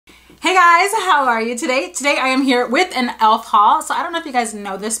Hey guys, how are you today? Today I am here with an e.l.f. haul. So I don't know if you guys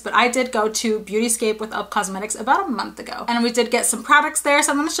know this, but I did go to Beautyscape with e.l.f. Cosmetics about a month ago. And we did get some products there.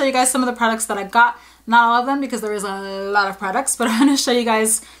 So I'm going to show you guys some of the products that I got. Not all of them because there is a lot of products, but I'm going to show you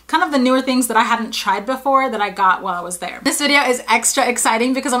guys kind of the newer things that I hadn't tried before that I got while I was there. This video is extra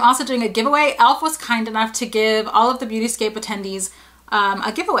exciting because I'm also doing a giveaway. e.l.f. was kind enough to give all of the Beautyscape attendees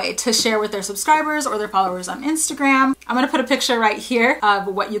a giveaway to share with their subscribers or their followers on Instagram. I'm gonna put a picture right here of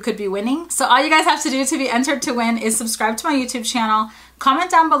what you could be winning. So all you guys have to do to be entered to win is subscribe to my YouTube channel,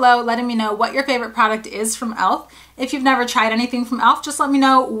 comment down below letting me know what your favorite product is from e.l.f. If you've never tried anything from e.l.f., just let me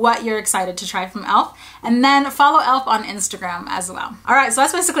know what you're excited to try from e.l.f. And then follow e.l.f. on Instagram as well. All right, so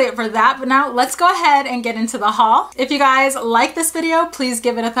that's basically it for that. But now let's go ahead and get into the haul. If you guys like this video, please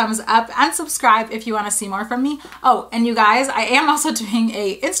give it a thumbs up and subscribe if you want to see more from me. Oh, and you guys, I am also doing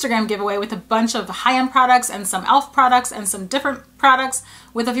a Instagram giveaway with a bunch of high-end products and some e.l.f. products and some different products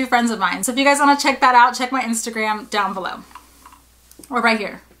with a few friends of mine. So if you guys want to check that out, check my Instagram down below. Or right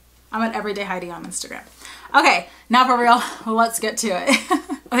here. I'm at Everyday Heidi on Instagram. Okay, now for real, let's get to it.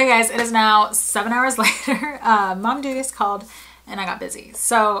 Okay guys, it is now 7 hours later. Mom duties called and I got busy.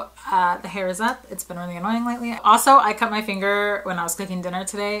 So the hair is up. It's been really annoying lately. Also, I cut my finger when I was cooking dinner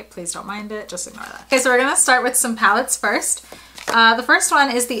today. Please don't mind it, just ignore that. Okay, so we're gonna start with some palettes first. The first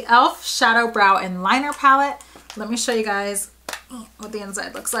one is the e.l.f. Shadow Brow and Liner palette. Let me show you guys what the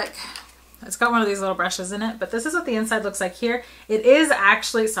inside looks like. It's got one of these little brushes in it, but this is what the inside looks like here. It is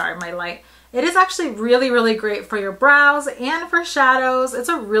actually, sorry, my light. It is actually really, really great for your brows and for shadows. It's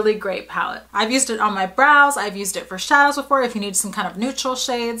a really great palette. I've used it on my brows. I've used it for shadows before if you need some kind of neutral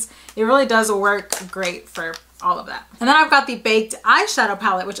shades. It really does work great for all of that. And then I've got the Baked Eyeshadow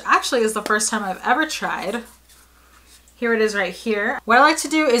Palette, which actually is the first time I've ever tried. Here it is right here. What I like to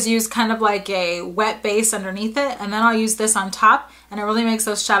do is use kind of like a wet base underneath it, and then I'll use this on top, and it really makes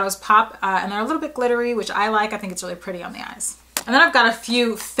those shadows pop, and they're a little bit glittery, which I like. I think it's really pretty on the eyes. And then I've got a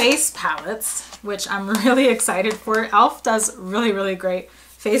few face palettes, which I'm really excited for. e.l.f. does really, really great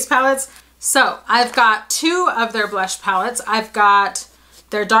face palettes. So I've got two of their blush palettes. I've got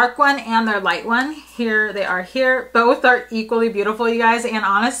their dark one and their light one. Here they are here. Both are equally beautiful, you guys. And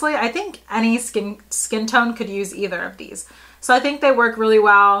honestly, I think any skin tone could use either of these. So I think they work really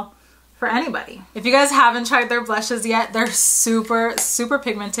well for anybody. If you guys haven't tried their blushes yet, they're super, super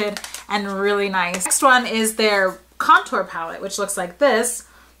pigmented and really nice. Next one is their contour palette, which looks like this.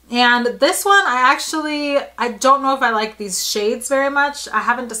 And this one, I don't know if I like these shades very much. I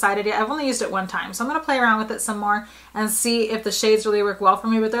haven't decided yet. I've only used it one time. So I'm gonna play around with it some more and see if the shades really work well for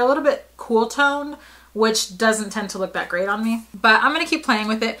me, but they're a little bit cool toned, which doesn't tend to look that great on me. But I'm gonna keep playing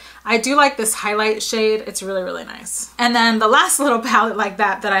with it. I do like this highlight shade. It's really, really nice. And then the last little palette like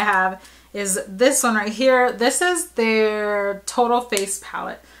that I have is this one right here. This is their Total Face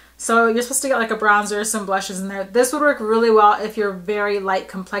palette. So you're supposed to get like a bronzer, some blushes in there. This would work really well if you're very light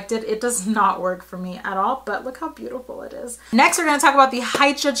complected. It does not work for me at all, but look how beautiful it is. Next, we're gonna talk about the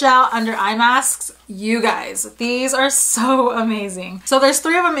Hydra Gel Under Eye Masks. You guys, these are so amazing. So there's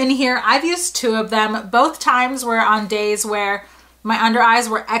 3 of them in here. I've used 2 of them. Both times were on days where my under eyes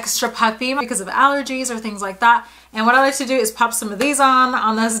were extra puffy because of allergies or things like that. And what I like to do is pop some of these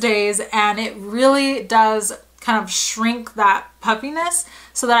on those days, and it really does kind of shrink that puffiness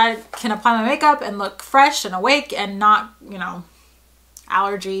so that I can apply my makeup and look fresh and awake and not, you know,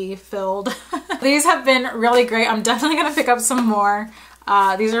 allergy filled. These have been really great. I'm definitely gonna pick up some more.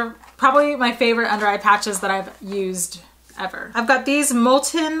 These are probably my favorite under eye patches that I've used ever. I've got these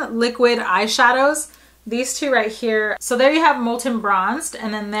Molten liquid eyeshadows. These 2 right here. So there you have Molten Bronzed,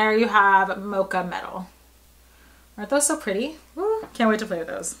 and then there you have Mocha Metal. Aren't those so pretty? Woo, can't wait to play with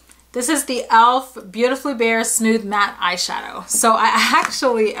those. This is the e.l.f. Beautifully Bare Smooth Matte Eyeshadow. So I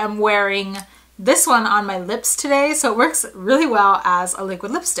actually am wearing this one on my lips today, so it works really well as a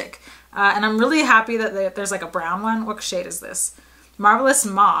liquid lipstick. And I'm really happy that there's like a brown one. What shade is this? Marvelous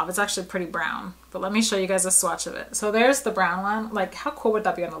Mauve. It's actually pretty brown, but let me show you guys a swatch of it. So there's the brown one. Like, how cool would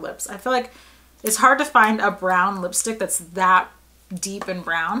that be on the lips? I feel like it's hard to find a brown lipstick that's that deep and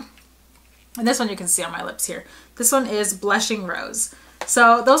brown. And this one you can see on my lips here. This one is Blushing Rose.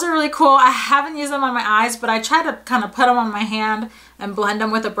 So those are really cool. I haven't used them on my eyes, but I tried to kind of put them on my hand and blend them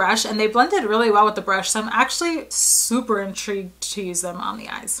with a brush, and they blended really well with the brush. So I'm actually super intrigued to use them on the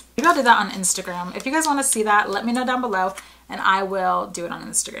eyes. Maybe I'll do that on Instagram. If you guys want to see that, let me know down below and I will do it on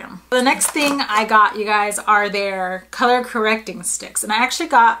Instagram. The next thing I got, you guys, are their color correcting sticks. And I actually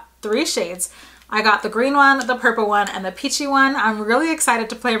got 3 shades. I got the green one, the purple one, and the peachy one. I'm really excited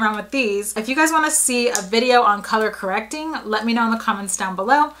to play around with these. If you guys want to see a video on color correcting, let me know in the comments down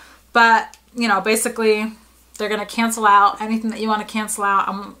below. But, you know, basically They're gonna cancel out anything that you want to cancel out.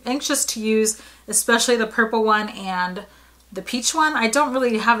 I'm anxious to use especially the purple one and the peach one. I don't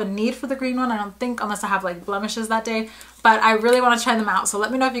really have a need for the green one, I don't think, unless I have like blemishes that day, but I really want to try them out. So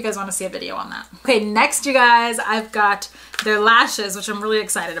let me know if you guys want to see a video on that. Okay, next you guys, I've got their lashes, which I'm really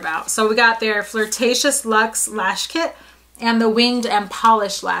excited about. So we got their Flirtatious Luxe Lash Kit and the Winged and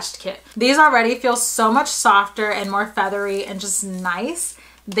Polished Lash Kit. These already feel so much softer and more feathery and just nice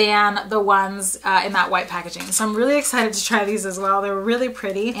than the ones in that white packaging. So I'm really excited to try these as well. They're really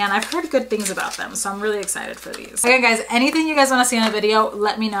pretty and I've heard good things about them. So I'm really excited for these. Again guys, anything you guys want to see in a video,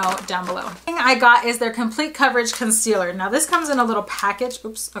 let me know down below. The thing I got is their Complete Coverage Concealer. Now this comes in a little package.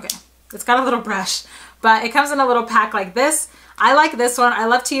 Oops, okay. It's got a little brush, but it comes in a little pack like this. I like this one. I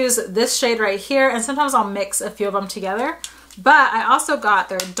love to use this shade right here, and sometimes I'll mix a few of them together. But I also got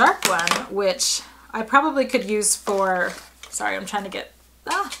their dark one, which I probably could use for, sorry, I'm trying to get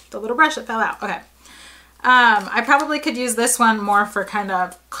the little brush, it fell out. Okay. I probably could use this one more for kind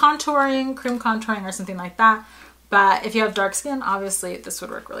of contouring, cream contouring or something like that. But if you have dark skin, obviously this would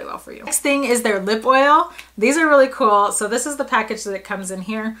work really well for you. Next thing is their lip oil. These are really cool. So this is the package that it comes in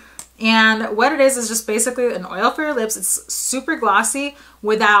here. And what it is just basically an oil for your lips. It's super glossy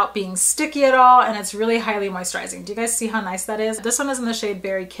without being sticky at all. And it's really highly moisturizing. Do you guys see how nice that is? This one is in the shade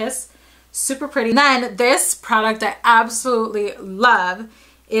Berry Kiss. Super pretty. And then this product I absolutely love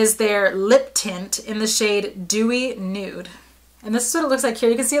is their lip tint in the shade Dewy Nude. And this is what it looks like here.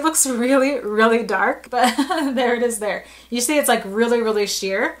 You can see it looks really, really dark, but there it is there. You see it's like really, really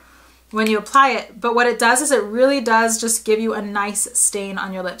sheer when you apply it. But what it does is it really does just give you a nice stain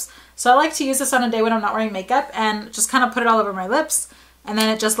on your lips. So I like to use this on a day when I'm not wearing makeup and just kind of put it all over my lips. And then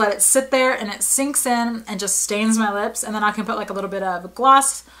it just let it sit there and it sinks in and just stains my lips. And then I can put like a little bit of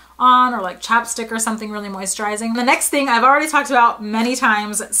gloss on or like chapstick or something really moisturizing. The next thing I've already talked about many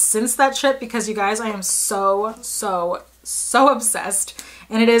times since that trip, because you guys, I am so obsessed,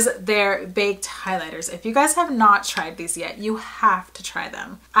 and it is their baked highlighters. If you guys have not tried these yet, you have to try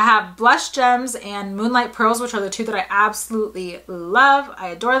them. I have Blush Gems and Moonlight Pearls, which are the two that I absolutely love. I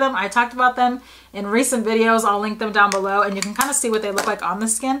adore them. I talked about them in recent videos. I'll link them down below and you can kind of see what they look like on the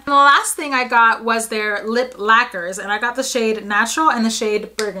skin. And the last thing I got was their lip lacquers, and I got the shade Natural and the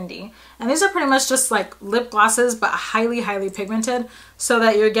shade Burgundy. And these are pretty much just like lip glosses, but highly, highly pigmented, so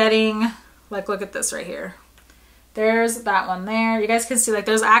that you're getting, like, look at this right here. There's that one there. You guys can see like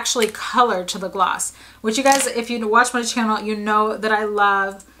there's actually color to the gloss, which you guys, if you watch my channel, you know that I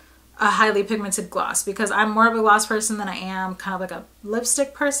love a highly pigmented gloss because I'm more of a gloss person than I am kind of like a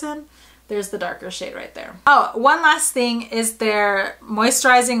lipstick person. There's the darker shade right there. Oh, one last thing is their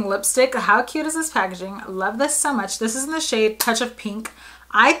moisturizing lipstick. How cute is this packaging? I love this so much. This is in the shade Touch of Pink.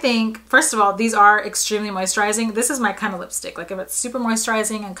 I think, first of all, these are extremely moisturizing. This is my kind of lipstick. Like if it's super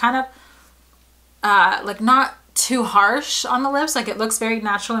moisturizing and kind of like not too harsh on the lips, like it looks very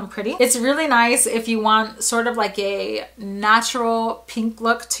natural and pretty. It's really nice if you want sort of like a natural pink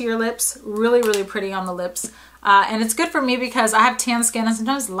look to your lips. Really, really pretty on the lips. And it's good for me because I have tan skin and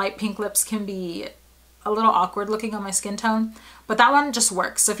sometimes light pink lips can be a little awkward looking on my skin tone, but that one just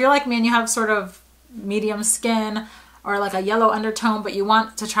works. So if you're like me and you have sort of medium skin or like a yellow undertone, but you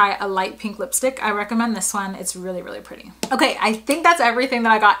want to try a light pink lipstick, I recommend this one. It's really, really pretty. Okay, I think that's everything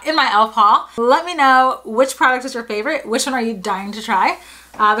that I got in my e.l.f. haul. Let me know which product is your favorite. Which one are you dying to try?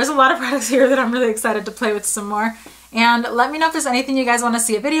 There's a lot of products here that I'm really excited to play with some more. And let me know if there's anything you guys want to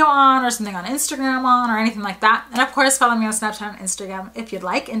see a video on or something on Instagram on or anything like that. And of course, follow me on Snapchat and Instagram if you'd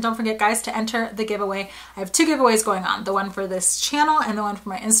like. And don't forget, guys, to enter the giveaway. I have 2 giveaways going on, the one for this channel and the one for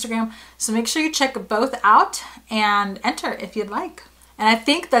my Instagram. So make sure you check both out and enter if you'd like. And I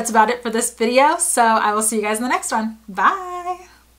think that's about it for this video. So I will see you guys in the next one. Bye.